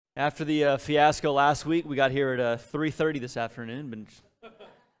After the fiasco last week, we got here at 3:30 this afternoon. Been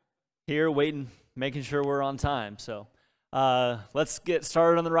here waiting, making sure we're on time. So let's get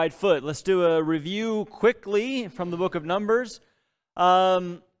started on the right foot. Let's do a review quickly from the book of Numbers.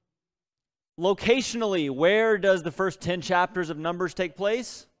 Locationally, where does the first 10 chapters of Numbers take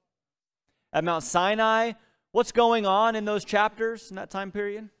place? At Mount Sinai. What's going on in those chapters in that time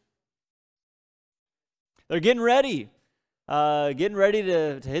period? They're getting ready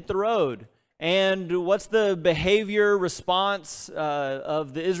to hit the road. And what's the behavior response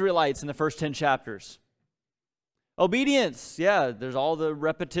of the Israelites in the first 10 chapters? Obedience. Yeah, there's all the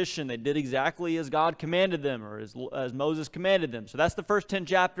repetition. They did exactly as God commanded them, or as Moses commanded them. So that's the first 10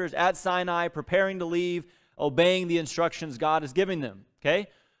 chapters at Sinai, preparing to leave, obeying the instructions God is giving them. Okay?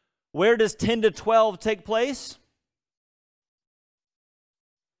 Where does 10 to 12 take place?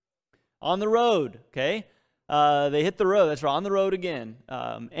 On the road. Okay? They hit the road. That's right, on the road again.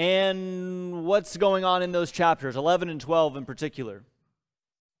 And what's going on in those chapters, 11 and 12 in particular?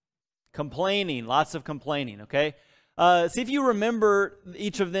 Complaining, lots of complaining, okay? See if you remember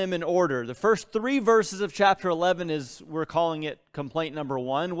each of them in order. The first 3 verses of chapter 11 we're calling it complaint number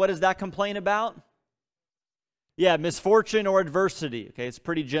 1. What does that complain about? Yeah, misfortune or adversity, okay? It's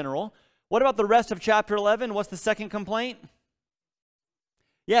pretty general. What about the rest of chapter 11? What's the second complaint?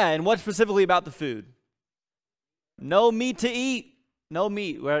 Yeah, and what specifically about the food? No meat to eat. No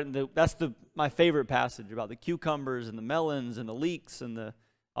meat. That's my favorite passage about the cucumbers and the melons and the leeks and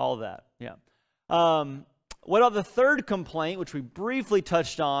all of that. Yeah. What about the third complaint, which we briefly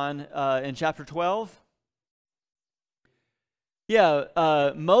touched on in chapter 12?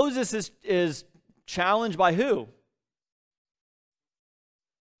 Yeah, Moses is challenged by who?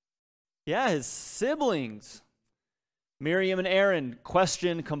 Yeah, his siblings. Miriam and Aaron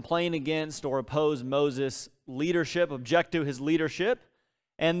question, complain against, or oppose Moses' leadership, object to his leadership.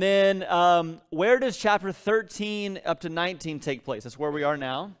 And then where does chapter 13 up to 19 take place? That's where we are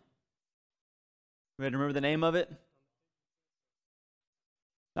now. You ready to remember the name of it?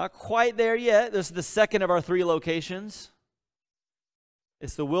 Not quite there yet. This is the second of our 3 locations.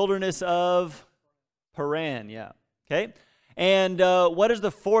 It's the wilderness of Paran, yeah. Okay? And what is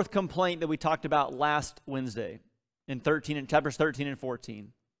the fourth complaint that we talked about last Wednesday? In chapters 13 and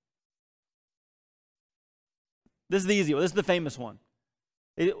 14. This is the easy one. This is the famous one.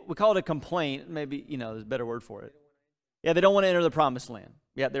 We call it a complaint. Maybe, there's a better word for it. Yeah, they don't want to enter the promised land.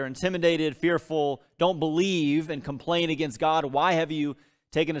 Yeah, they're intimidated, fearful, don't believe, and complain against God. Why have you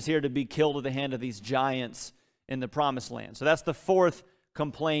taken us here to be killed at the hand of these giants in the promised land? So that's the fourth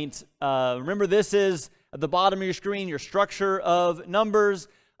complaint. Remember, this is at the bottom of your screen, your structure of Numbers.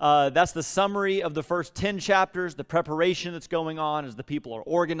 That's the summary of the first 10 chapters, the preparation that's going on as the people are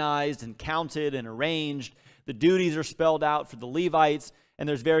organized and counted and arranged. The duties are spelled out for the Levites, and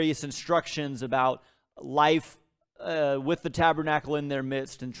there's various instructions about life with the tabernacle in their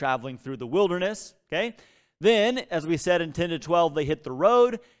midst and traveling through the wilderness. Okay? Then, as we said in 10 to 12, they hit the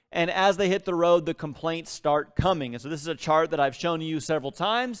road, and as they hit the road, the complaints start coming. And so this is a chart that I've shown you several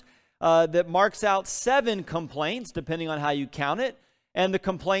times that marks out 7 complaints, depending on how you count it. And the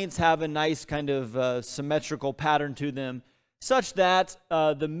complaints have a nice kind of symmetrical pattern to them, such that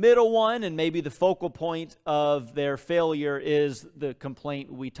the middle one and maybe the focal point of their failure is the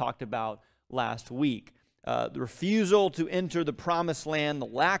complaint we talked about last week. The refusal to enter the promised land, the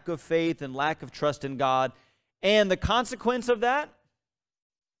lack of faith and lack of trust in God. And the consequence of that,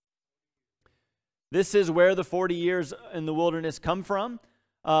 this is where the 40 years in the wilderness come from.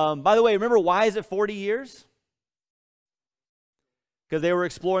 By the way, remember, why is it 40 years? Because they were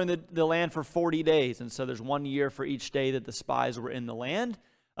exploring the land for 40 days. And so there's 1 year for each day that the spies were in the land.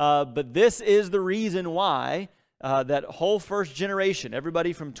 But this is the reason why that whole first generation,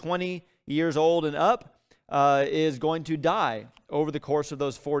 everybody from 20 years old and up, is going to die over the course of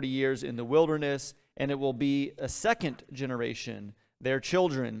those 40 years in the wilderness. And it will be a second generation, their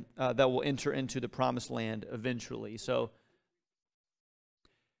children, that will enter into the promised land eventually. So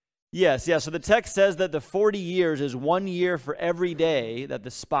Yes. So the text says that the 40 years is 1 year for every day that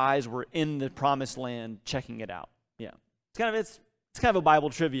the spies were in the promised land checking it out. Yeah. It's kind of a Bible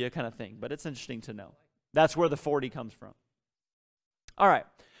trivia kind of thing, but it's interesting to know. That's where the 40 comes from. All right.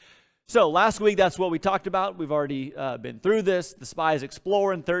 So last week, that's what we talked about. We've already been through this. The spies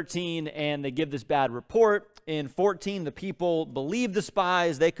explore in 13, and they give this bad report. In 14, the people believe the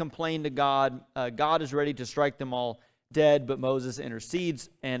spies. They complain to God. God is ready to strike them all dead, but Moses intercedes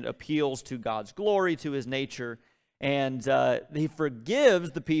and appeals to God's glory, to his nature, and he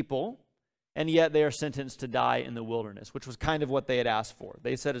forgives the people, and yet they are sentenced to die in the wilderness, which was kind of what they had asked for.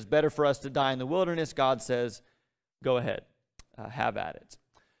 They said, it's better for us to die in the wilderness. God says, go ahead, have at it.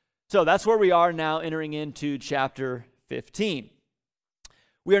 So that's where we are now, entering into chapter 15.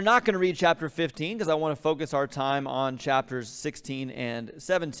 We are not going to read chapter 15 because I want to focus our time on chapters 16 and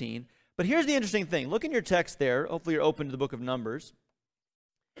 17. But here's the interesting thing. Look in your text there. Hopefully you're open to the book of Numbers.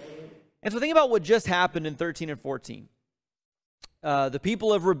 And so think about what just happened in 13 and 14. The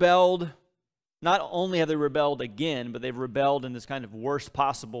people have rebelled. Not only have they rebelled again, but they've rebelled in this kind of worst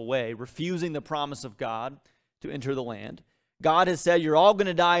possible way, refusing the promise of God to enter the land. God has said, you're all going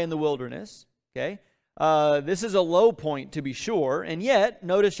to die in the wilderness. Okay? This is a low point, to be sure. And yet,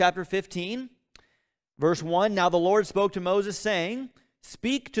 notice chapter 15, verse 1. Now the Lord spoke to Moses, saying,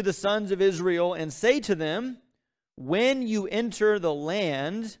 speak to the sons of Israel and say to them, when you enter the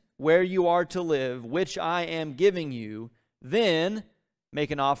land where you are to live, which I am giving you, then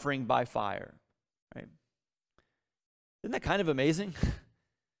make an offering by fire. Right? Isn't that kind of amazing?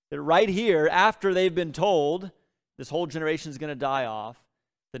 That right here, after they've been told this whole generation is going to die off,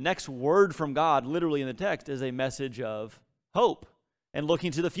 the next word from God, literally in the text, is a message of hope and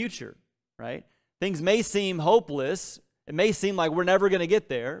looking to the future, right? Things may seem hopeless. It may seem like we're never going to get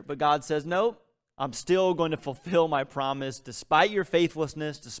there, but God says, no, I'm still going to fulfill my promise. Despite your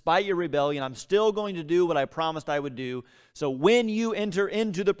faithlessness, despite your rebellion, I'm still going to do what I promised I would do. So when you enter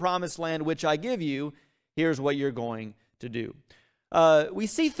into the promised land, which I give you, here's what you're going to do. We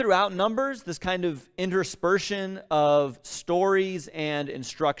see throughout Numbers this kind of interspersion of stories and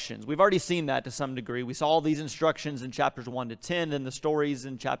instructions. We've already seen that to some degree. We saw all these instructions in chapters 1 to 10, and the stories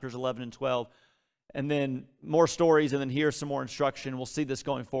in chapters 11 and 12, and then more stories, and then here's some more instruction. We'll see this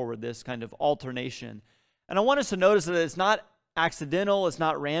going forward, this kind of alternation. And I want us to notice that it's not accidental, it's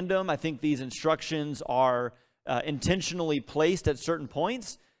not random. I think these instructions are intentionally placed at certain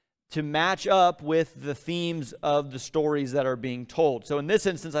points to match up with the themes of the stories that are being told. So in this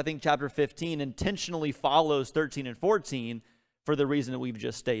instance, I think chapter 15 intentionally follows 13 and 14 for the reason that we've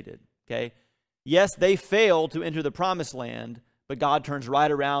just stated. Okay? Yes, they fail to enter the promised land, but God turns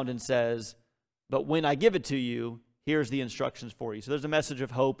right around and says, but when I give it to you, here's the instructions for you. So there's a message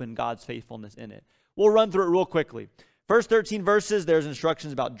of hope and God's faithfulness in it. We'll run through it real quickly. First 13 verses, there's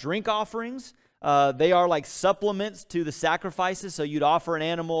instructions about drink offerings. They are like supplements to the sacrifices. So you'd offer an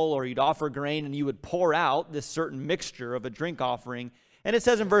animal or you'd offer grain and you would pour out this certain mixture of a drink offering. And it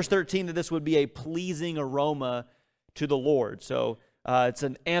says in verse 13 that this would be a pleasing aroma to the Lord. So it's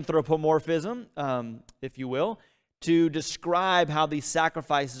an anthropomorphism, if you will, to describe how these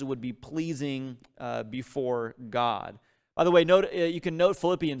sacrifices would be pleasing before God. By the way, you can note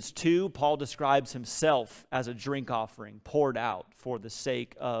Philippians 2, Paul describes himself as a drink offering poured out for the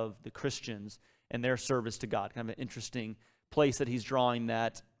sake of the Christians and their service to God. Kind of an interesting place that he's drawing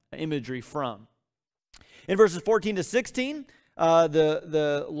that imagery from. In verses 14 to 16,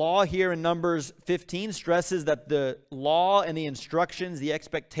 the law here in Numbers 15 stresses that the law and the instructions, the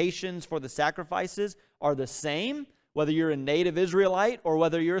expectations for the sacrifices are the same, whether you're a native Israelite or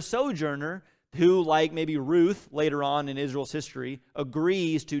whether you're a sojourner who, like maybe Ruth later on in Israel's history,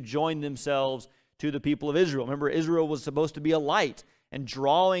 agrees to join themselves to the people of Israel. Remember, Israel was supposed to be a light and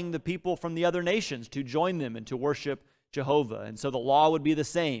drawing the people from the other nations to join them and to worship Jehovah. And so the law would be the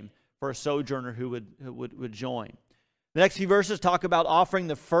same for a sojourner who would join. The next few verses talk about offering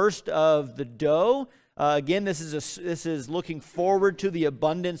the first of the dough. Again, this is looking forward to the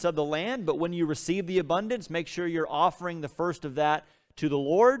abundance of the land, but when you receive the abundance, make sure you're offering the first of that to the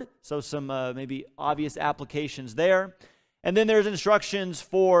Lord. So some maybe obvious applications there. And then there's instructions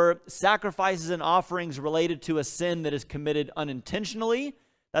for sacrifices and offerings related to a sin that is committed unintentionally.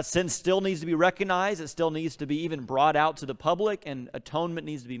 That sin still needs to be recognized. It still needs to be even brought out to the public, and atonement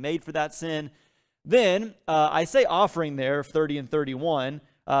needs to be made for that sin. Then, I say offering there, 30 and 31.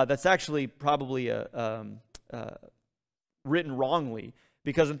 That's actually probably written wrongly,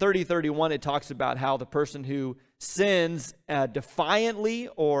 because in 30:31 it talks about how the person who sins defiantly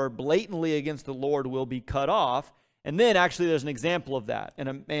or blatantly against the Lord will be cut off. And then actually there's an example of that, and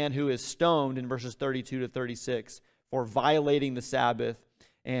a man who is stoned in verses 32 to 36 for violating the Sabbath.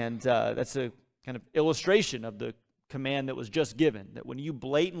 And that's a kind of illustration of the command that was just given, that when you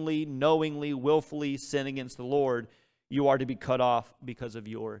blatantly, knowingly, willfully sin against the Lord, you are to be cut off because of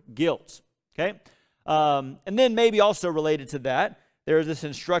your guilt. Okay? And then maybe also related to that, there's this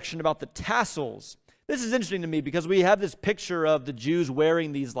instruction about the tassels. This is interesting to me because we have this picture of the Jews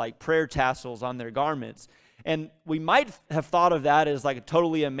wearing these like prayer tassels on their garments. And we might have thought of that as like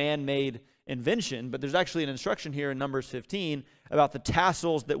totally a man-made invention, but there's actually an instruction here in Numbers 15 about the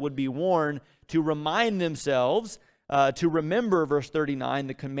tassels that would be worn to remind themselves, to remember, verse 39,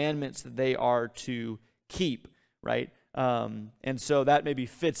 the commandments that they are to keep, right? And so that maybe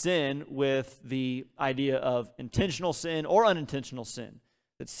fits in with the idea of intentional sin or unintentional sin,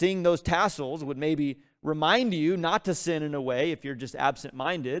 That seeing those tassels would maybe remind you not to sin in a way if you're just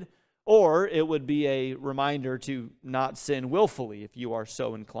absent-minded, or it would be a reminder to not sin willfully if you are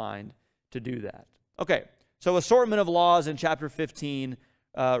so inclined to do that. Okay, so assortment of laws in chapter 15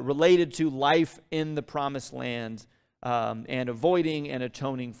 related to life in the promised land and avoiding and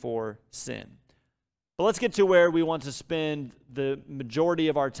atoning for sin. But let's get to where we want to spend the majority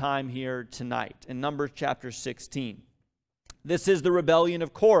of our time here tonight, in Numbers chapter 16. This is the rebellion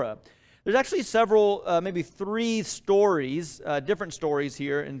of Korah. There's actually several, maybe three stories, different stories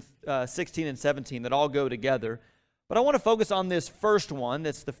here in 16 and 17 that all go together. But I want to focus on this first one.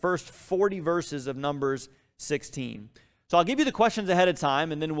 That's the first 40 verses of Numbers 16. So I'll give you the questions ahead of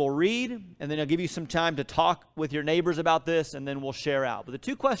time, and then we'll read, and then I'll give you some time to talk with your neighbors about this, and then we'll share out. But the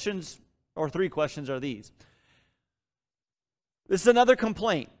two questions, or three questions, are these. This is another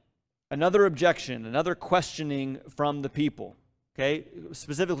complaint, another objection, another questioning from the people. Okay,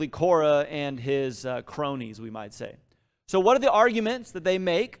 specifically Korah and his cronies, we might say. So what are the arguments that they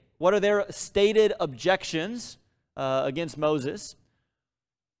make? What are their stated objections against Moses?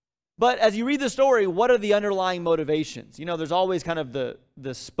 But as you read the story, what are the underlying motivations? You know, there's always kind of the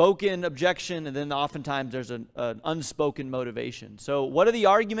spoken objection, and then oftentimes there's an unspoken motivation. So what are the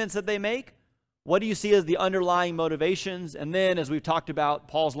arguments that they make? What do you see as the underlying motivations? And then, as we've talked about,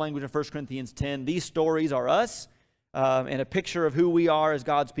 Paul's language in 1 Corinthians 10, these stories are us. And a picture of who we are as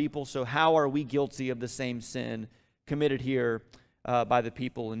God's people. So how are we guilty of the same sin committed here by the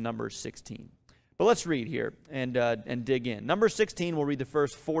people in Numbers 16? But let's read here and dig in. Numbers 16, we'll read the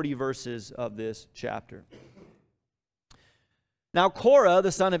first 40 verses of this chapter. Now Korah,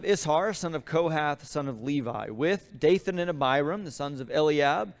 the son of Ishar, son of Kohath, son of Levi, with Dathan and Abiram, the sons of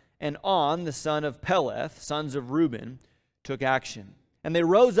Eliab, and On, the son of Peleth, sons of Reuben, took action. And they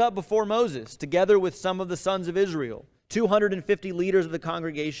rose up before Moses, together with some of the sons of Israel, 250 leaders of the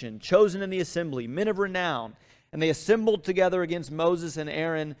congregation, chosen in the assembly, men of renown. And they assembled together against Moses and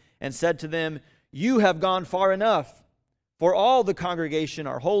Aaron, and said to them, "You have gone far enough, for all the congregation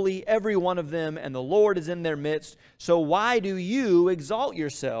are holy, every one of them, and the Lord is in their midst. So why do you exalt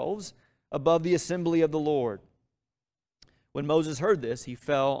yourselves above the assembly of the Lord?" When Moses heard this, he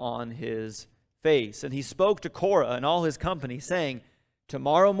fell on his face, and he spoke to Korah and all his company, saying,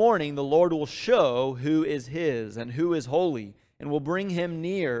 "Tomorrow morning the Lord will show who is his and who is holy, and will bring him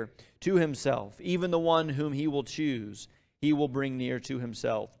near to himself. Even the one whom he will choose, he will bring near to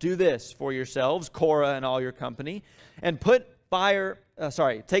himself. Do this for yourselves, Korah and all your company, and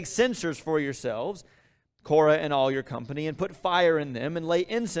take censers for yourselves, Korah and all your company, and put fire in them, and lay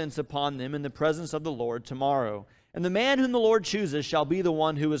incense upon them in the presence of the Lord tomorrow. And the man whom the Lord chooses shall be the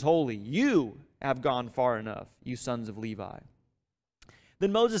one who is holy. You have gone far enough, you sons of Levi."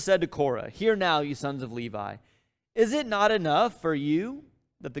 Then Moses said to Korah, "Hear now, you sons of Levi, is it not enough for you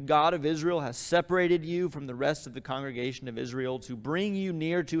that the God of Israel has separated you from the rest of the congregation of Israel to bring you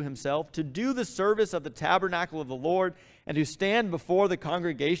near to himself, to do the service of the tabernacle of the Lord, and to stand before the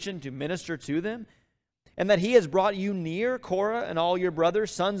congregation to minister to them? And that he has brought you near, Korah and all your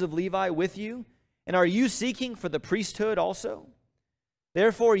brothers, sons of Levi, with you? And are you seeking for the priesthood also?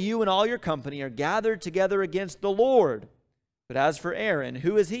 Therefore you and all your company are gathered together against the Lord. But as for Aaron,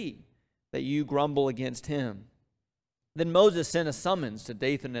 who is he, that you grumble against him?" Then Moses sent a summons to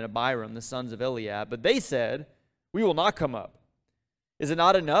Dathan and Abiram, the sons of Eliab. But they said, "We will not come up. Is it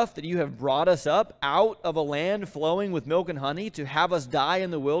not enough that you have brought us up out of a land flowing with milk and honey to have us die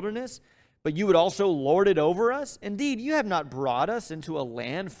in the wilderness? But you would also lord it over us? Indeed, you have not brought us into a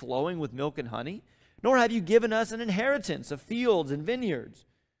land flowing with milk and honey, nor have you given us an inheritance of fields and vineyards.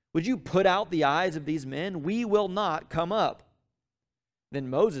 Would you put out the eyes of these men? We will not come up." Then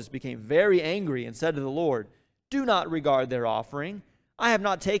Moses became very angry and said to the Lord, "Do not regard their offering. I have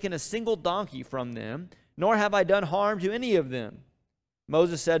not taken a single donkey from them, nor have I done harm to any of them."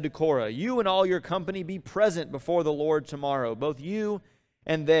 Moses said to Korah, "You and all your company be present before the Lord tomorrow, both you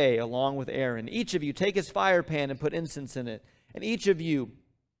and they, along with Aaron. Each of you take his fire pan and put incense in it, and each of you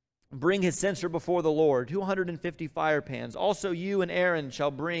bring his censer before the Lord, 250 fire pans. Also you and Aaron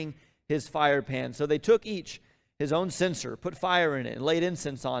shall bring his fire pan." So they took each his own censer, put fire in it, and laid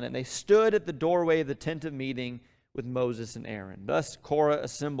incense on it. And they stood at the doorway of the tent of meeting with Moses and Aaron. Thus Korah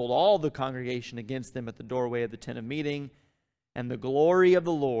assembled all the congregation against them at the doorway of the tent of meeting, and the glory of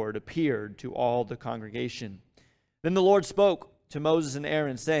the Lord appeared to all the congregation. Then the Lord spoke to Moses and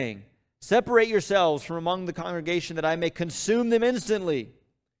Aaron, saying, "Separate yourselves from among the congregation, that I may consume them instantly."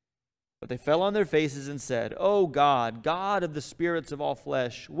 But they fell on their faces and said, "O God, God of the spirits of all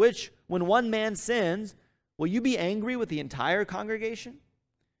flesh, which, when one man sins, will you be angry with the entire congregation?"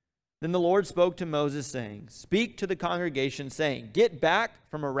 Then the Lord spoke to Moses, saying, Speak to the congregation, saying, Get back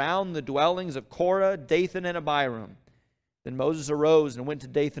from around the dwellings of Korah, Dathan, and Abiram. Then Moses arose and went to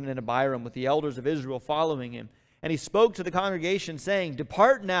Dathan and Abiram with the elders of Israel following him. And he spoke to the congregation, saying,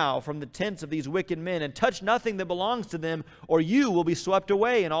 Depart now from the tents of these wicked men, and touch nothing that belongs to them, or you will be swept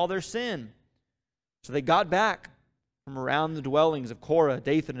away in all their sin. So they got back from around the dwellings of Korah,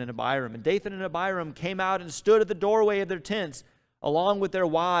 Dathan, and Abiram. And Dathan and Abiram came out and stood at the doorway of their tents, along with their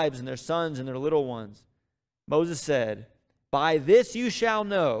wives and their sons and their little ones. Moses said, By this you shall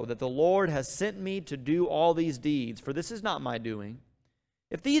know that the Lord has sent me to do all these deeds, for this is not my doing.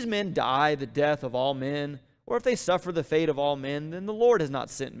 If these men die the death of all men, or if they suffer the fate of all men, then the Lord has not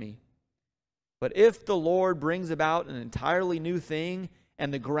sent me. But if the Lord brings about an entirely new thing,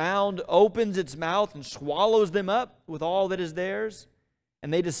 and the ground opens its mouth and swallows them up with all that is theirs,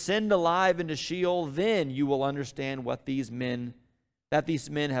 and they descend alive into Sheol, then you will understand that these men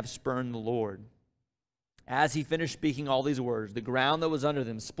have spurned the Lord. As he finished speaking all these words, the ground that was under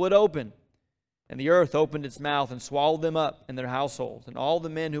them split open, and the earth opened its mouth and swallowed them up and their households, and all the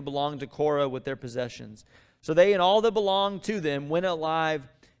men who belonged to Korah with their possessions. So they and all that belonged to them went alive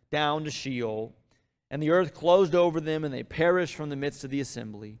down to Sheol, and the earth closed over them, and they perished from the midst of the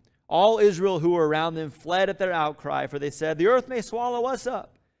assembly. All Israel who were around them fled at their outcry, for they said, The earth may swallow us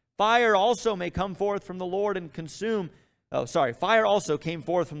up. Fire also may come forth from the Lord and consume. Fire also came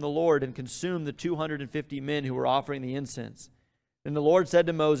forth from the Lord and consumed the 250 men who were offering the incense. Then the Lord said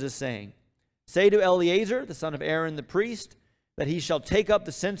to Moses, saying, Say to Eleazar, the son of Aaron the priest, that he shall take up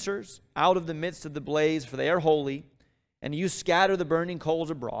the censers out of the midst of the blaze, for they are holy, and you scatter the burning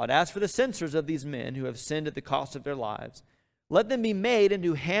coals abroad. As for the censers of these men who have sinned at the cost of their lives, let them be made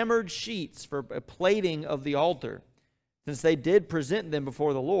into hammered sheets for a plating of the altar, since they did present them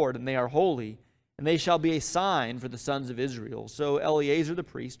before the Lord, and they are holy, and they shall be a sign for the sons of Israel. So Eleazar the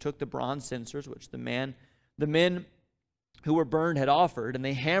priest took the bronze censers which the men who were burned had offered, and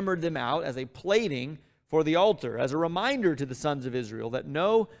they hammered them out as a plating for the altar, as a reminder to the sons of Israel that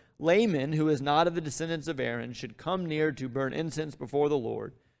no layman who is not of the descendants of Aaron should come near to burn incense before the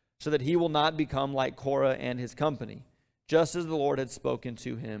Lord, so that he will not become like Korah and his company, just as the Lord had spoken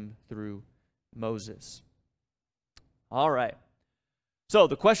to him through Moses. All right. So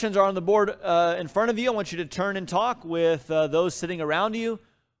the questions are on the board in front of you. I want you to turn and talk with those sitting around you.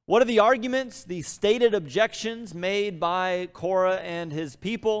 What are the arguments, the stated objections made by Korah and his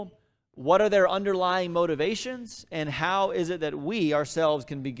people? What are their underlying motivations? And how is it that we ourselves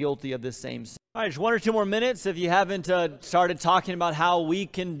can be guilty of this same sin? All right, just 1 or 2 more minutes. If you haven't started talking about how we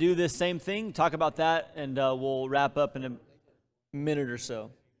can do this same thing, talk about that, and we'll wrap up in a minute or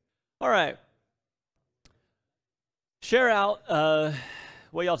so. All right. Share out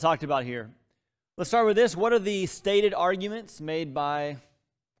what y'all talked about here. Let's start with this. What are the stated arguments made by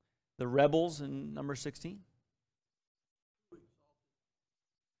the rebels in number 16?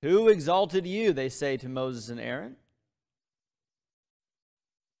 Who exalted you, they say to Moses and Aaron.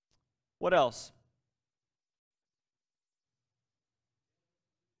 What else?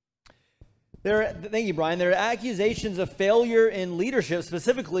 Thank you, Brian. There are accusations of failure in leadership,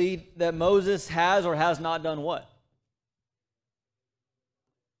 specifically that Moses has or has not done what?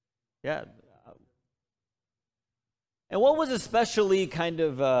 Yeah. And what was especially kind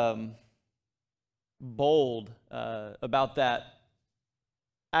of bold about that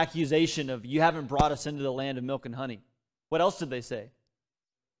accusation of you haven't brought us into the land of milk and honey? What else did they say?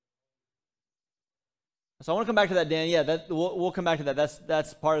 So I want to come back to that, Dan. Yeah, we'll come back to that.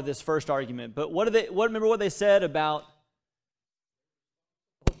 That's part of this first argument. But remember what they said about?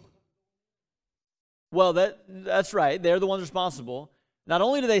 Well, that's right. They're the ones responsible. Not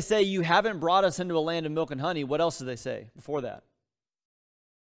only do they say you haven't brought us into a land of milk and honey, what else did they say before that?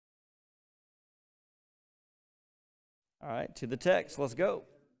 All right, to the text. Let's go.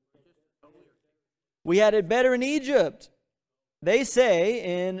 We had it better in Egypt. They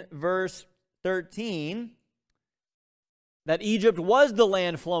say in verse 13 that Egypt was the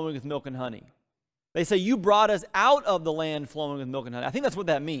land flowing with milk and honey. They say you brought us out of the land flowing with milk and honey. I think that's what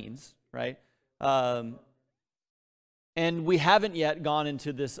that means, right? And we haven't yet gone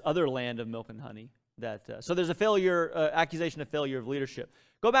into this other land of milk and honey. So there's a failure, accusation of failure of leadership.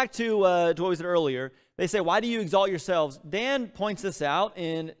 Go back to what we said earlier. They say, why do you exalt yourselves? Dan points this out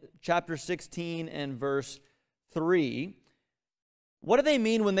in chapter 16 and verse 3. What do they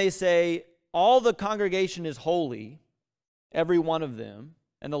mean when they say, all the congregation is holy, every one of them,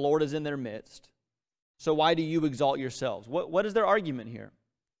 and the Lord is in their midst? So why do you exalt yourselves? What is their argument here?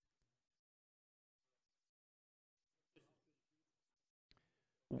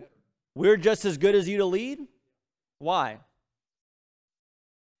 We're just as good as you to lead? Why?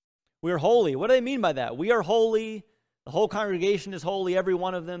 We're holy. What do they mean by that? We are holy. The whole congregation is holy, every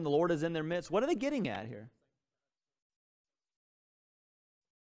one of them. The Lord is in their midst. What are they getting at here?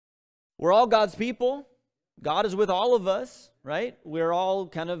 We're all God's people. God is with all of us, right? We're all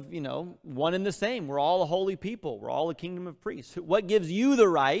kind of, one and the same. We're all a holy people. We're all a kingdom of priests. What gives you the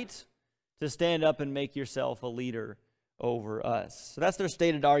right to stand up and make yourself a leader over us? So that's their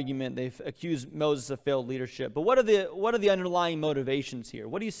stated argument. They've accused Moses of failed leadership. But what are the underlying motivations here?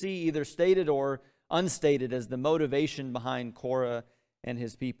 What do you see either stated or unstated as the motivation behind Korah and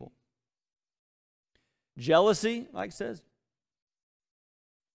his people? Jealousy, Mike says.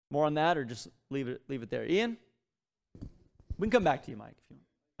 More on that, or just leave it there. Ian? We can come back to you, Mike, if you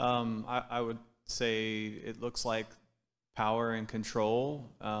want. I would say it looks like power and control.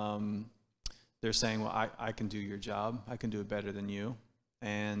 They're saying, well, I can do your job. I can do it better than you.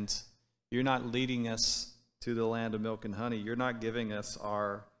 And you're not leading us to the land of milk and honey. You're not giving us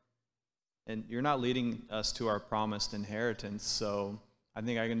you're not leading us to our promised inheritance. So I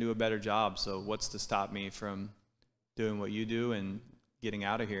think I can do a better job. So what's to stop me from doing what you do and getting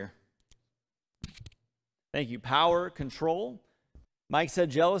out of here? Thank you. Power, control. Mike said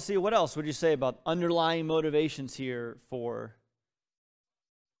jealousy. What else would you say about underlying motivations here for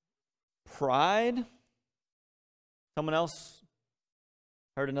pride? Someone else?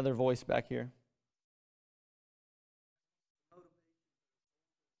 Heard another voice back here.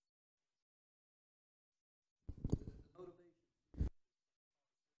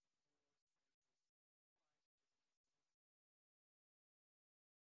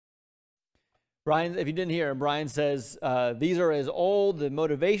 Brian, if you didn't hear, Brian says these are as old, the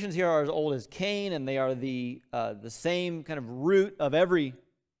motivations here are as old as Cain, and they are the same kind of root of every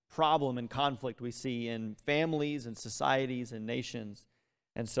problem and conflict we see in families and societies and nations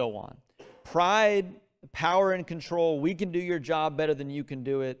and so on. Pride, power, and control. We can do your job better than you can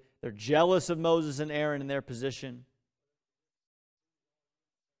do it. They're jealous of Moses and Aaron in their position.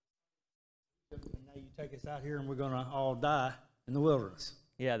 Now you take us out here and we're going to all die in the wilderness.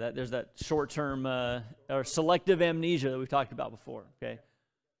 Yeah, there's that short-term or selective amnesia that we've talked about before, okay?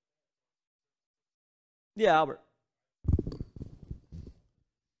 Yeah, Albert.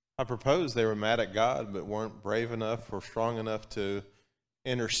 I propose they were mad at God but weren't brave enough or strong enough to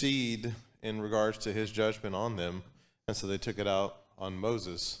intercede in regards to his judgment on them, and so they took it out on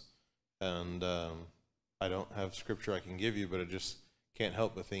Moses. And I don't have scripture I can give you, but I just can't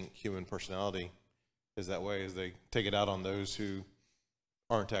help but think human personality is that way, as they take it out on those who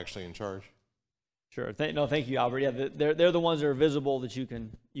aren't actually in charge. Sure. Thank you, Albert. Yeah, they're the ones that are visible that you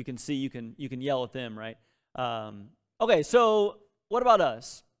can see. You can yell at them, right? Okay. So what about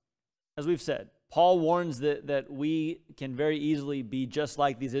us? As we've said, Paul warns that we can very easily be just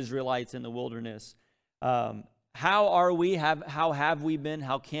like these Israelites in the wilderness. How are we? How have we been?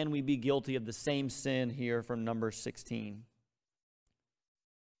 How can we be guilty of the same sin here from Numbers 16?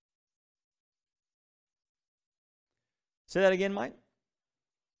 Say that again, Mike.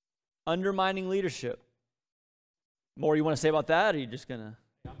 Undermining leadership. More you want to say about that, or are you just going to?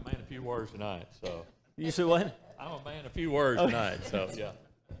 I'm a man of few words tonight, so. You said what? I'm a man of few words tonight, so yeah.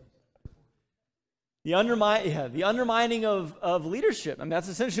 The undermining of leadership. I mean, that's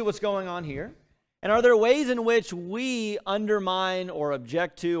essentially what's going on here. And are there ways in which we undermine or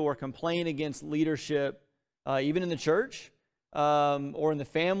object to or complain against leadership, even in the church or in the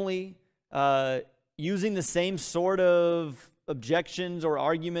family, using the same sort of objections or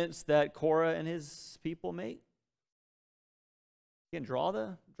arguments that Korah and his people make? Again, draw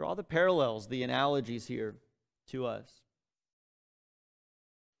the parallels, the analogies here to us.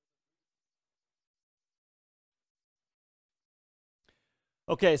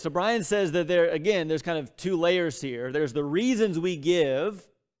 Okay, so Brian says that there's kind of two layers here. There's the reasons we give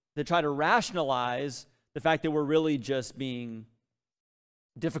to try to rationalize the fact that we're really just being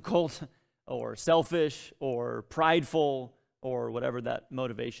difficult or selfish or prideful or whatever that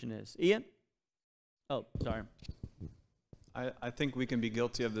motivation is. Ian? Oh, sorry. I think we can be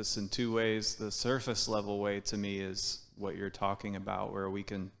guilty of this in two ways. The surface level way to me is what you're talking about, where we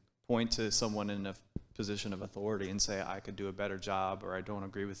can point to someone in a position of authority and say, I could do a better job, or I don't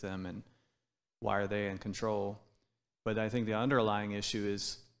agree with them, and why are they in control? But I think the underlying issue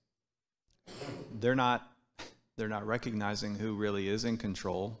is they're not recognizing who really is in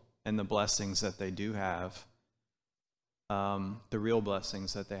control and the blessings that they do have, the real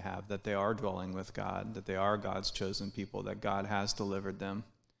blessings that they have, that they are dwelling with God, that they are God's chosen people, that God has delivered them.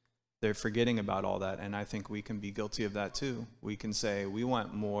 They're forgetting about all that, and I think we can be guilty of that too. We can say, we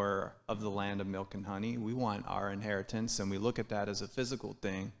want more of the land of milk and honey. We want our inheritance, and we look at that as a physical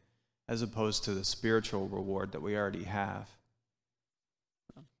thing as opposed to the spiritual reward that we already have.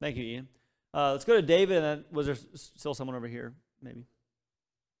 Thank you, Ian. Let's go to David, and then was there still someone over here, maybe?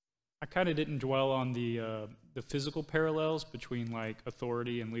 I kind of didn't dwell on the physical parallels between like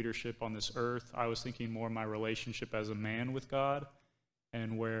authority and leadership on this earth. I was thinking more my relationship as a man with God,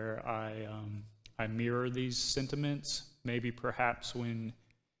 and where I mirror these sentiments. Maybe perhaps when,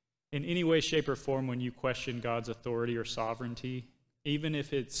 in any way, shape, or form, when you question God's authority or sovereignty, even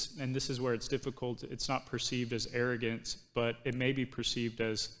if it's, and this is where it's difficult, it's not perceived as arrogance, but it may be perceived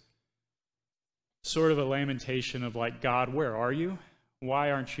as sort of a lamentation of like, God, where are you? Why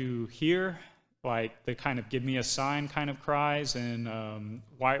aren't you here? Like the kind of give me a sign kind of cries, and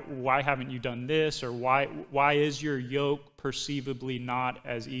why haven't you done this? Or why is your yoke perceivably not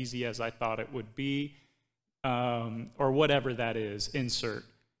as easy as I thought it would be? Or whatever that is, insert.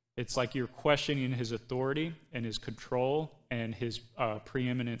 It's like you're questioning his authority and his control and his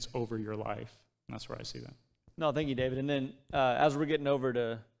preeminence over your life. And that's where I see that. No, thank you, David. And then as we're getting over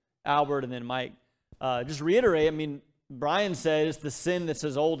to Albert and then Mike, just reiterate, I mean, Brian said it's the sin that's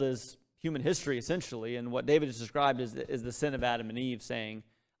as old as human history, essentially. And what David just described is the sin of Adam and Eve, saying,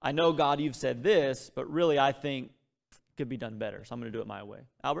 I know, God, you've said this, but really I think it could be done better, so I'm going to do it my way.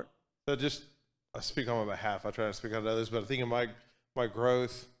 Albert? So I speak on my behalf. I try to speak on others, but I think of my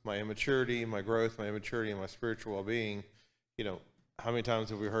growth, my immaturity, and my spiritual well-being. You know, how many times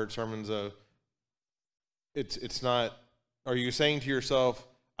have we heard sermons of, it's not, are you saying to yourself,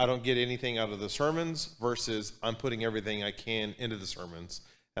 I don't get anything out of the sermons, versus I'm putting everything I can into the sermons.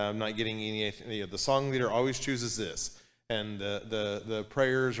 I'm not getting anything. The song leader always chooses this, and the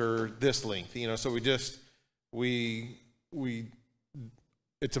prayers are this length. You know, so we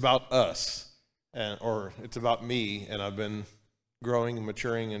it's about us, or it's about me, and I've been growing and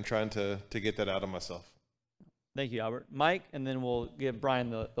maturing and trying to get that out of myself. Thank you, Albert. Mike, and then we'll give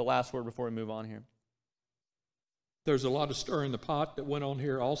Brian the last word before we move on here. There's a lot of stirring the pot that went on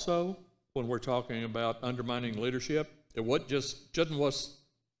here also when we're talking about undermining leadership. It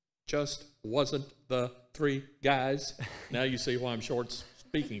just wasn't the three guys. Now you see why I'm short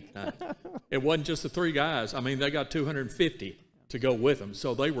speaking tonight. It wasn't just the three guys. I mean, they got 250 to go with them.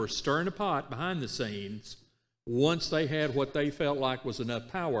 So they were stirring the pot behind the scenes. Once they had what they felt like was enough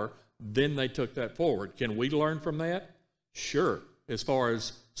power, then they took that forward. Can we learn from that? Sure. As far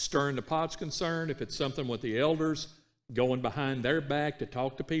as stirring the pot's concerned, if it's something with the elders going behind their back to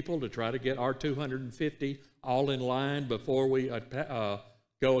talk to people to try to get our 250 all in line before we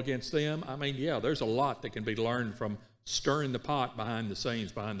go against them. I mean, yeah, there's a lot that can be learned from stirring the pot behind the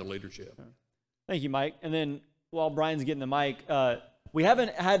scenes, behind the leadership. Thank you, Mike. And then while Brian's getting the mic, we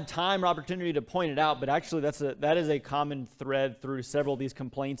haven't had time or opportunity to point it out, but actually that is a common thread through several of these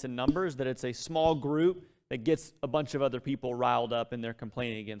complaints and numbers, that it's a small group that gets a bunch of other people riled up and they're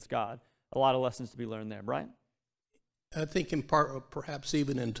complaining against God. A lot of lessons to be learned there. Brian? I think in part, or perhaps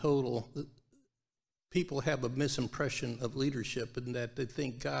even in total, people have a misimpression of leadership, in that they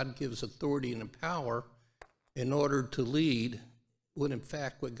think God gives authority and power in order to lead, when in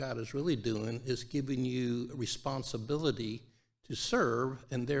fact what God is really doing is giving you a responsibility to serve,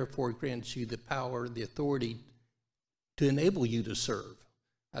 and therefore grants you the power, the authority to enable you to serve.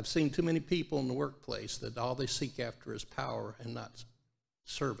 I've seen too many people in the workplace that all they seek after is power and not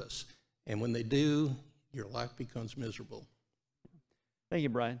service. And when they do, your life becomes miserable. Thank you,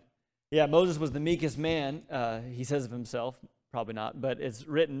 Brian. Yeah, Moses was the meekest man, he says of himself. Probably not, but it's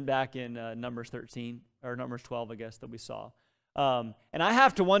written back in Numbers 13, or Numbers 12, I guess, that we saw. And I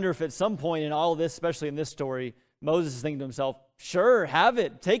have to wonder if at some point in all of this, especially in this story, Moses is thinking to himself, sure, have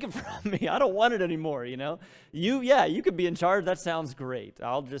it, take it from me. I don't want it anymore, you know. You could be in charge. That sounds great.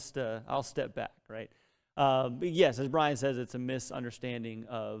 I'll just, I'll step back, right? But yes, as Brian says, it's a misunderstanding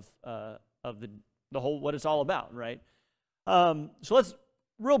of the whole, what it's all about, right? So let's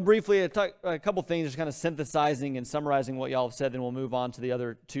real briefly talk a couple things, just kind of synthesizing and summarizing what y'all have said, then we'll move on to the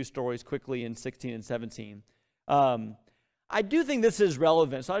other two stories quickly in 16 and 17. I do think this is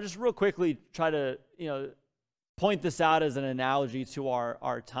relevant, so I just real quickly try to, point this out as an analogy to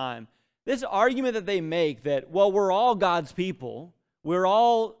our time. This argument that they make that, well, we're all God's people, we're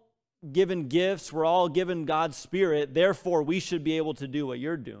all given gifts, we're all given God's Spirit, therefore we should be able to do what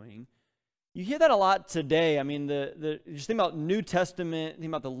you're doing. You hear that a lot today. I mean, just think about New Testament, think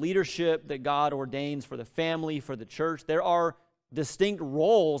about the leadership that God ordains for the family, for the church. There are distinct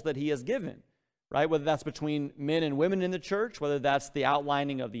roles that he has given, right? Whether that's between men and women in the church, whether that's the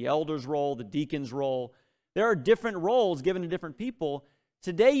outlining of the elder's role, the deacon's role. There are different roles given to different people.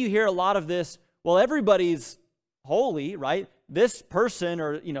 Today you hear a lot of this, well, everybody's holy, right? This person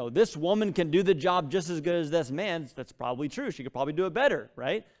or, this woman can do the job just as good as this man. That's probably true. She could probably do it better,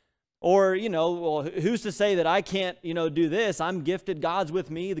 right? Or, well, who's to say that I can't, do this? I'm gifted. God's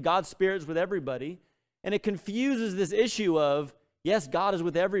with me. The God's Spirit's with everybody. And it confuses this issue of, yes, God is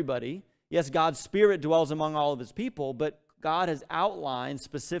with everybody. Yes, God's Spirit dwells among all of his people, but God has outlined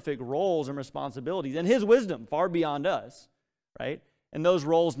specific roles and responsibilities and his wisdom far beyond us, right? And those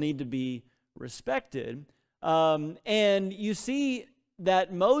roles need to be respected. And you see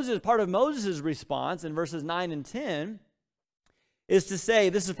that part of Moses' response in verses 9 and 10 is to say,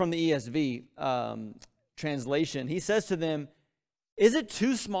 this is from the ESV translation, he says to them, is it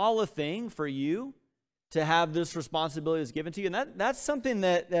too small a thing for you to have this responsibility that's given to you? And that's something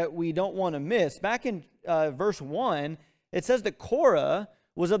that we don't want to miss. Back in verse 1, it says that Korah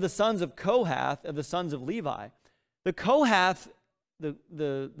was of the sons of Kohath, of the sons of Levi. The Kohath,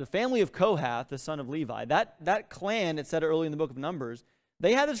 the family of Kohath, the son of Levi, that clan, it said early in the book of Numbers,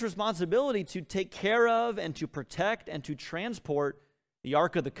 they had this responsibility to take care of and to protect and to transport the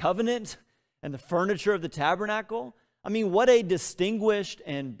Ark of the Covenant and the furniture of the tabernacle. I mean, what a distinguished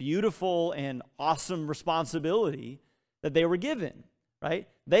and beautiful and awesome responsibility that they were given, right?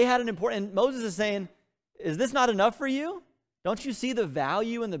 They had an important, and Moses is saying, is this not enough for you? Don't you see the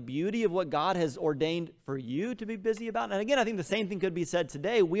value and the beauty of what God has ordained for you to be busy about? And again, I think the same thing could be said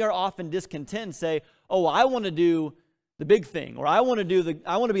today. We are often discontent and say, oh, I want to do the big thing, or I want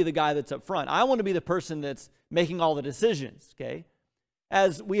to be the guy that's up front. I want to be the person that's making all the decisions, okay?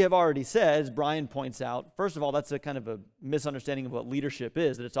 As we have already said, as Brian points out, first of all, that's a kind of a misunderstanding of what leadership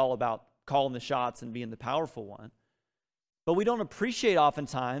is, that it's all about calling the shots and being the powerful one. But we don't appreciate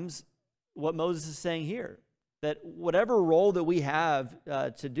oftentimes what Moses is saying here, that whatever role that we have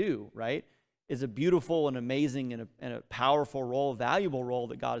to do, right, is a beautiful and amazing and a powerful role, valuable role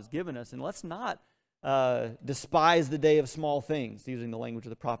that God has given us. And let's not despise the day of small things, using the language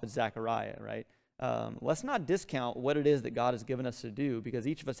of the prophet Zechariah, right? Let's not discount what it is that God has given us to do, because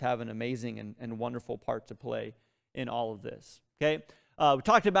each of us have an amazing and wonderful part to play in all of this, okay? We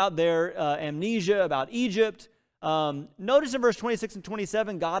talked about their amnesia about Egypt. Notice in verse 26 and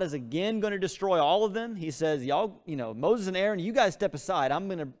 27, God is again going to destroy all of them. He says, y'all, Moses and Aaron, you guys step aside. I'm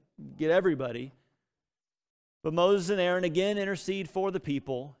going to get everybody. But Moses and Aaron again intercede for the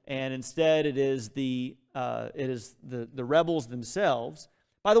people, and instead it is the rebels themselves.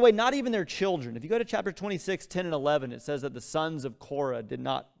 By the way, not even their children. If you go to chapter 26, 10 and 11, it says that the sons of Korah did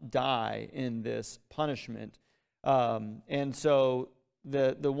not die in this punishment. And so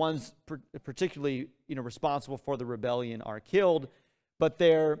the ones particularly responsible for the rebellion are killed, but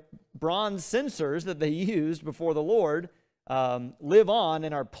their bronze censers that they used before the Lord live on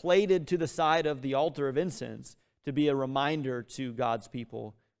and are plated to the side of the altar of incense to be a reminder to God's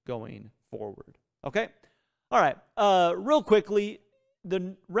people going forward. Okay? All right. Real quickly,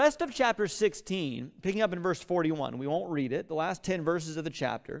 the rest of chapter 16, picking up in verse 41, we won't read it, the last 10 verses of the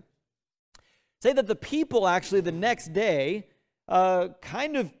chapter, say that the people actually the next day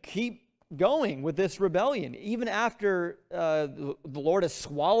kind of keep going with this rebellion. Even after the Lord has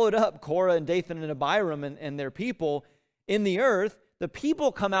swallowed up Korah and Dathan and Abiram and their people in the earth, the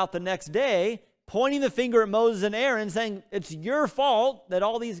people come out the next day pointing the finger at Moses and Aaron saying, it's your fault that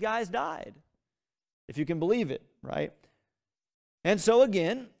all these guys died. If you can believe it, right? And so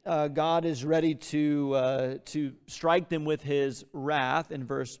again, God is ready to strike them with his wrath in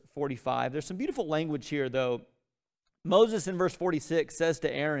verse 45. There's some beautiful language here, though. Moses in verse 46 says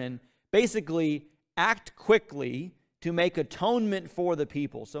to Aaron, basically, act quickly to make atonement for the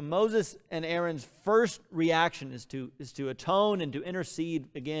people. So Moses and Aaron's first reaction is to atone and to intercede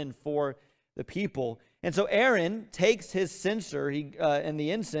again for the people. And so Aaron takes his censer and the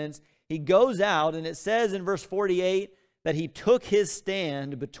incense. He goes out, and it says in verse 48 that he took his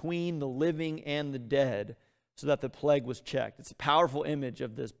stand between the living and the dead so that the plague was checked. It's a powerful image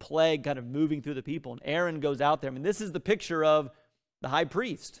of this plague kind of moving through the people. And Aaron goes out there. I mean, this is the picture of the high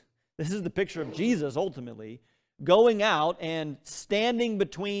priest. This is the picture of Jesus, ultimately, going out and standing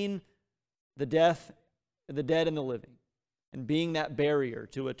between the dead and the living, and being that barrier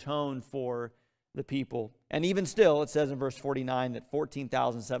to atone for the people. And even still, it says in verse 49 that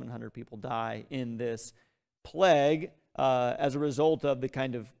 14,700 people die in this plague as a result of the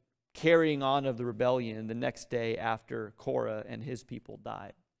kind of carrying on of the rebellion the next day after Korah and his people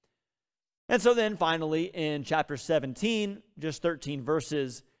died. And so then finally in chapter 17, just 13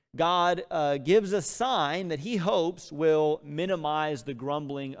 verses, God gives a sign that he hopes will minimize the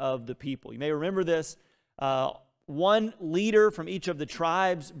grumbling of the people. You may remember this. One leader from each of the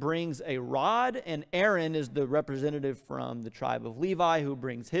tribes brings a rod, and Aaron is the representative from the tribe of Levi who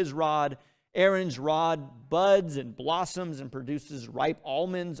brings his rod. Aaron's rod buds and blossoms and produces ripe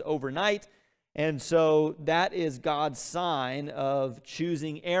almonds overnight. And so that is God's sign of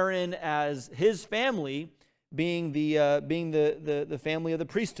choosing Aaron as his family, being the family of the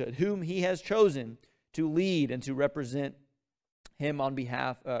priesthood, whom he has chosen to lead and to represent him on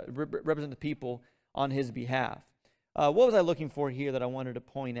behalf, represent the people on his behalf. What was I looking for here that I wanted to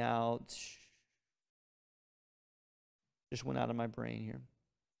point out? Just went out of my brain here.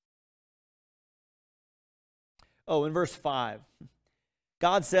 Oh, in verse 5.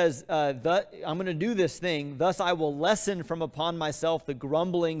 God says, I'm going to do this thing, thus I will lessen from upon myself the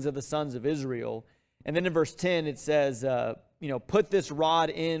grumblings of the sons of Israel. And then in verse 10, it says, put this rod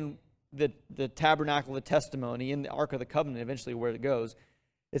in the tabernacle of the testimony, in the Ark of the Covenant, eventually where it goes.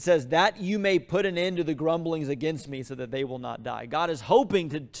 It says, that you may put an end to the grumblings against me so that they will not die. God is hoping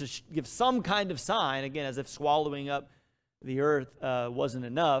to give some kind of sign, again, as if swallowing up the earth wasn't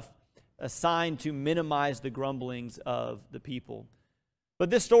enough, a sign to minimize the grumblings of the people. But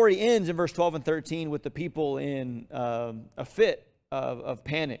this story ends in verse 12 and 13 with the people in a fit of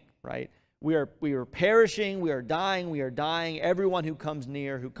panic, right? We are perishing, we are dying. Everyone who comes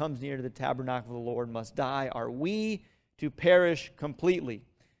near to the tabernacle of the Lord must die. Are we to perish completely?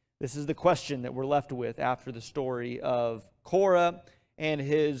 This is the question that we're left with after the story of Korah and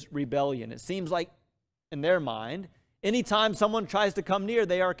his rebellion. It seems like, in their mind, anytime someone tries to come near,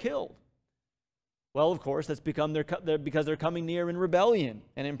 they are killed. Well, of course, that's because they're coming near in rebellion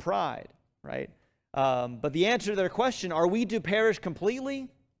and in pride, right? But the answer to their question, are we to perish completely?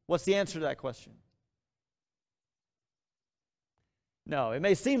 What's the answer to that question? No, it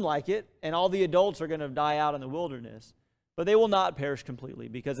may seem like it, and all the adults are going to die out in the wilderness, but they will not perish completely,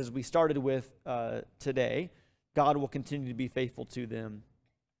 because as we started with today, God will continue to be faithful to them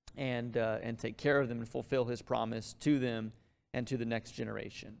and take care of them and fulfill his promise to them and to the next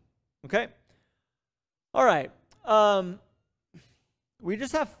generation. Okay? All right. We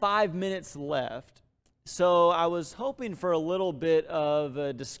just have 5 minutes left. So I was hoping for a little bit of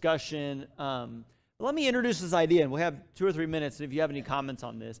a discussion. Let me introduce this idea, and we'll have 2 or 3 minutes if you have any comments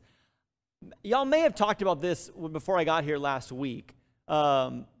on this. Y'all may have talked about this before I got here last week,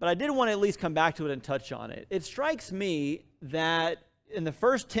 but I did want to at least come back to it and touch on it. It strikes me that in the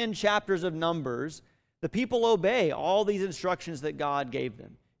first 10 chapters of Numbers, the people obey all these instructions that God gave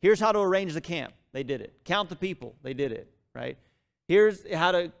them. Here's how to arrange the camp. They did it. Count the people. They did it, right? Here's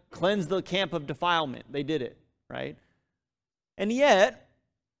how to cleanse the camp of defilement. They did it, right? And yet,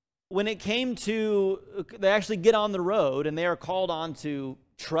 when it came to, they actually get on the road and they are called on to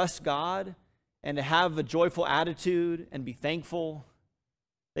trust God and to have a joyful attitude and be thankful,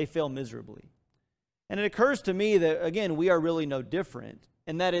 they fail miserably. And it occurs to me that, again, we are really no different,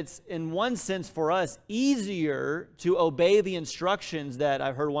 and that it's, in one sense, for us, easier to obey the instructions that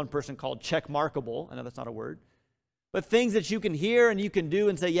I've heard one person called check-markable. I know that's not a word. But things that you can hear and you can do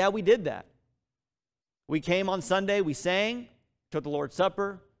and say, yeah, we did that. We came on Sunday, we sang, took the Lord's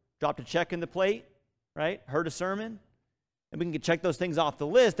Supper, dropped a check in the plate, right? Heard a sermon. And we can check those things off the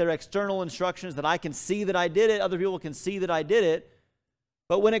list. They're external instructions that I can see that I did it. Other people can see that I did it.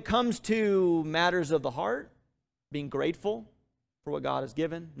 But when it comes to matters of the heart, being grateful for what God has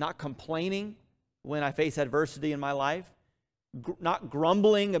given, not complaining when I face adversity in my life, not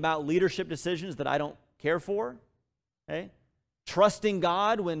grumbling about leadership decisions that I don't care for, okay? Trusting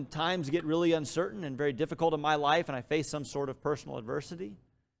God when times get really uncertain and very difficult in my life and I face some sort of personal adversity.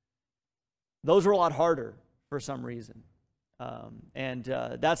 Those are a lot harder for some reason.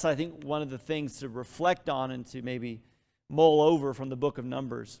 That's, I think, one of the things to reflect on and to maybe mull over from the book of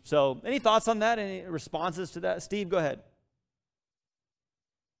Numbers. So any thoughts on that? Any responses to that? Steve, go ahead.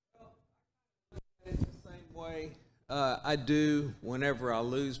 It's the same way I do whenever I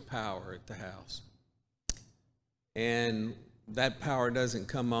lose power at the house. And that power doesn't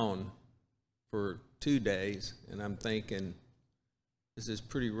come on for 2 days, and I'm thinking, this is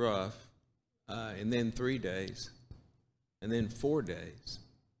pretty rough. And then 3 days, and then 4 days,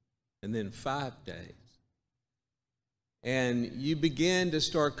 and then 5 days. And you begin to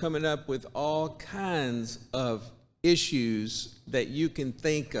start coming up with all kinds of issues that you can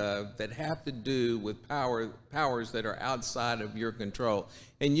think of that have to do with powers that are outside of your control.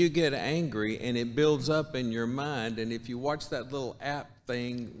 And you get angry, and it builds up in your mind. And if you watch that little app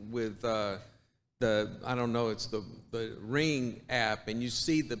thing with I don't know, it's the Ring app, and you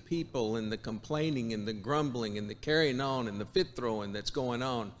see the people and the complaining and the grumbling and the carrying on and the fit throwing that's going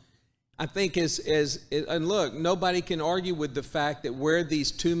on. I think and look, nobody can argue with the fact that where these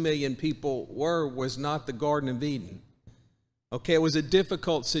 2 million people were was not the Garden of Eden. Okay, it was a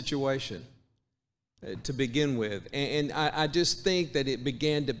difficult situation to begin with. And I just think that it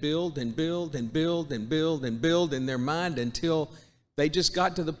began to build and build and build and build and build in their mind until They just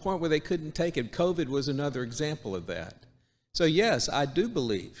got to the point where they couldn't take it. COVID was another example of that. So yes, I do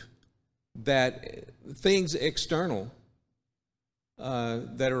believe that things external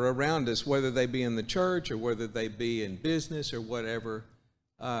that are around us, whether they be in the church or whether they be in business or whatever,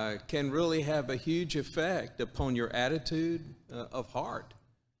 can really have a huge effect upon your attitude of heart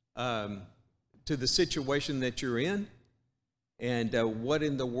to the situation that you're in, and what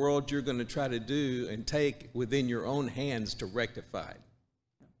in the world you're going to try to do and take within your own hands to rectify it.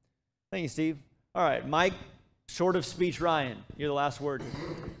 Thank you, Steve. All right, Mike, short of speech, Ryan, you're the last word.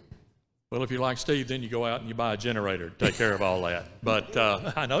 Well, if you're like Steve, then you go out and you buy a generator to take care of all that. But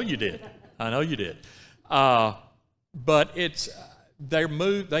I know you did. I know you did. But it's they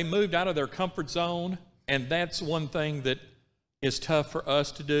moved out of their comfort zone, and that's one thing that is tough for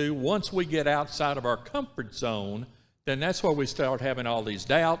us to do. Once we get outside of our comfort zone, then that's where we start having all these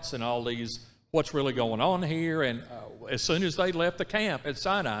doubts and all these, what's really going on here? And as soon as they left the camp at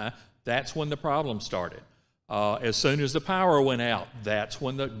Sinai, that's when the problem started. As soon as the power went out, that's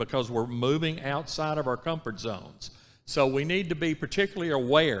when because we're moving outside of our comfort zones. So we need to be particularly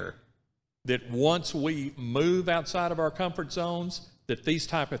aware that once we move outside of our comfort zones, that these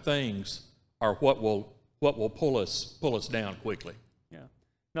type of things are what will pull us down quickly. Yeah.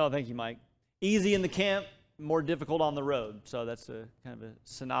 No, thank you, Mike. Easy in the camp, more difficult on the road. So that's a kind of a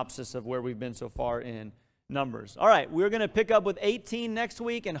synopsis of where we've been so far in Numbers. All right, we're going to pick up with 18 next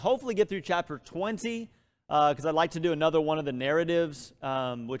week and hopefully get through chapter 20 because I'd like to do another one of the narratives,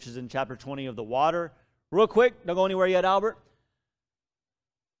 which is in chapter 20 of the water. Real quick, don't go anywhere yet, Albert.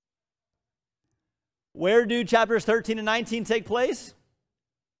 Where do chapters 13 and 19 take place?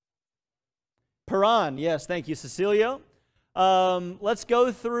 Paran, yes, thank you, Cecilio. Let's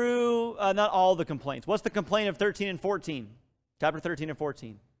go through not all the complaints. What's the complaint of 13 and 14? Chapter 13 and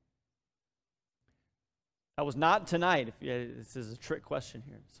 14. That was not tonight. This is a trick question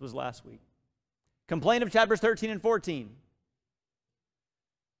here. This was last week. Complaint of chapters 13 and 14.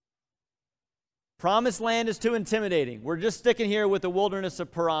 Promised land is too intimidating. We're just sticking here with the wilderness of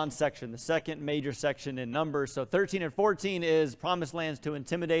Paran section, the second major section in Numbers. So 13 and 14 is promised land is too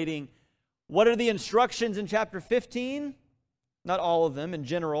intimidating. What are the instructions in chapter 15? Not all of them. In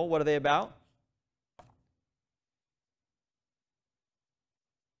general, what are they about?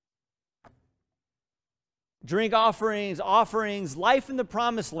 Drink offerings, life in the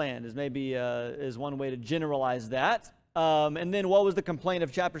promised land is maybe is one way to generalize that. And then what was the complaint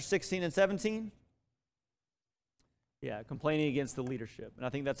of chapter 16 and 17? Yeah, complaining against the leadership. And I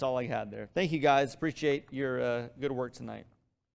think that's all I had there. Thank you, guys. Appreciate your good work tonight.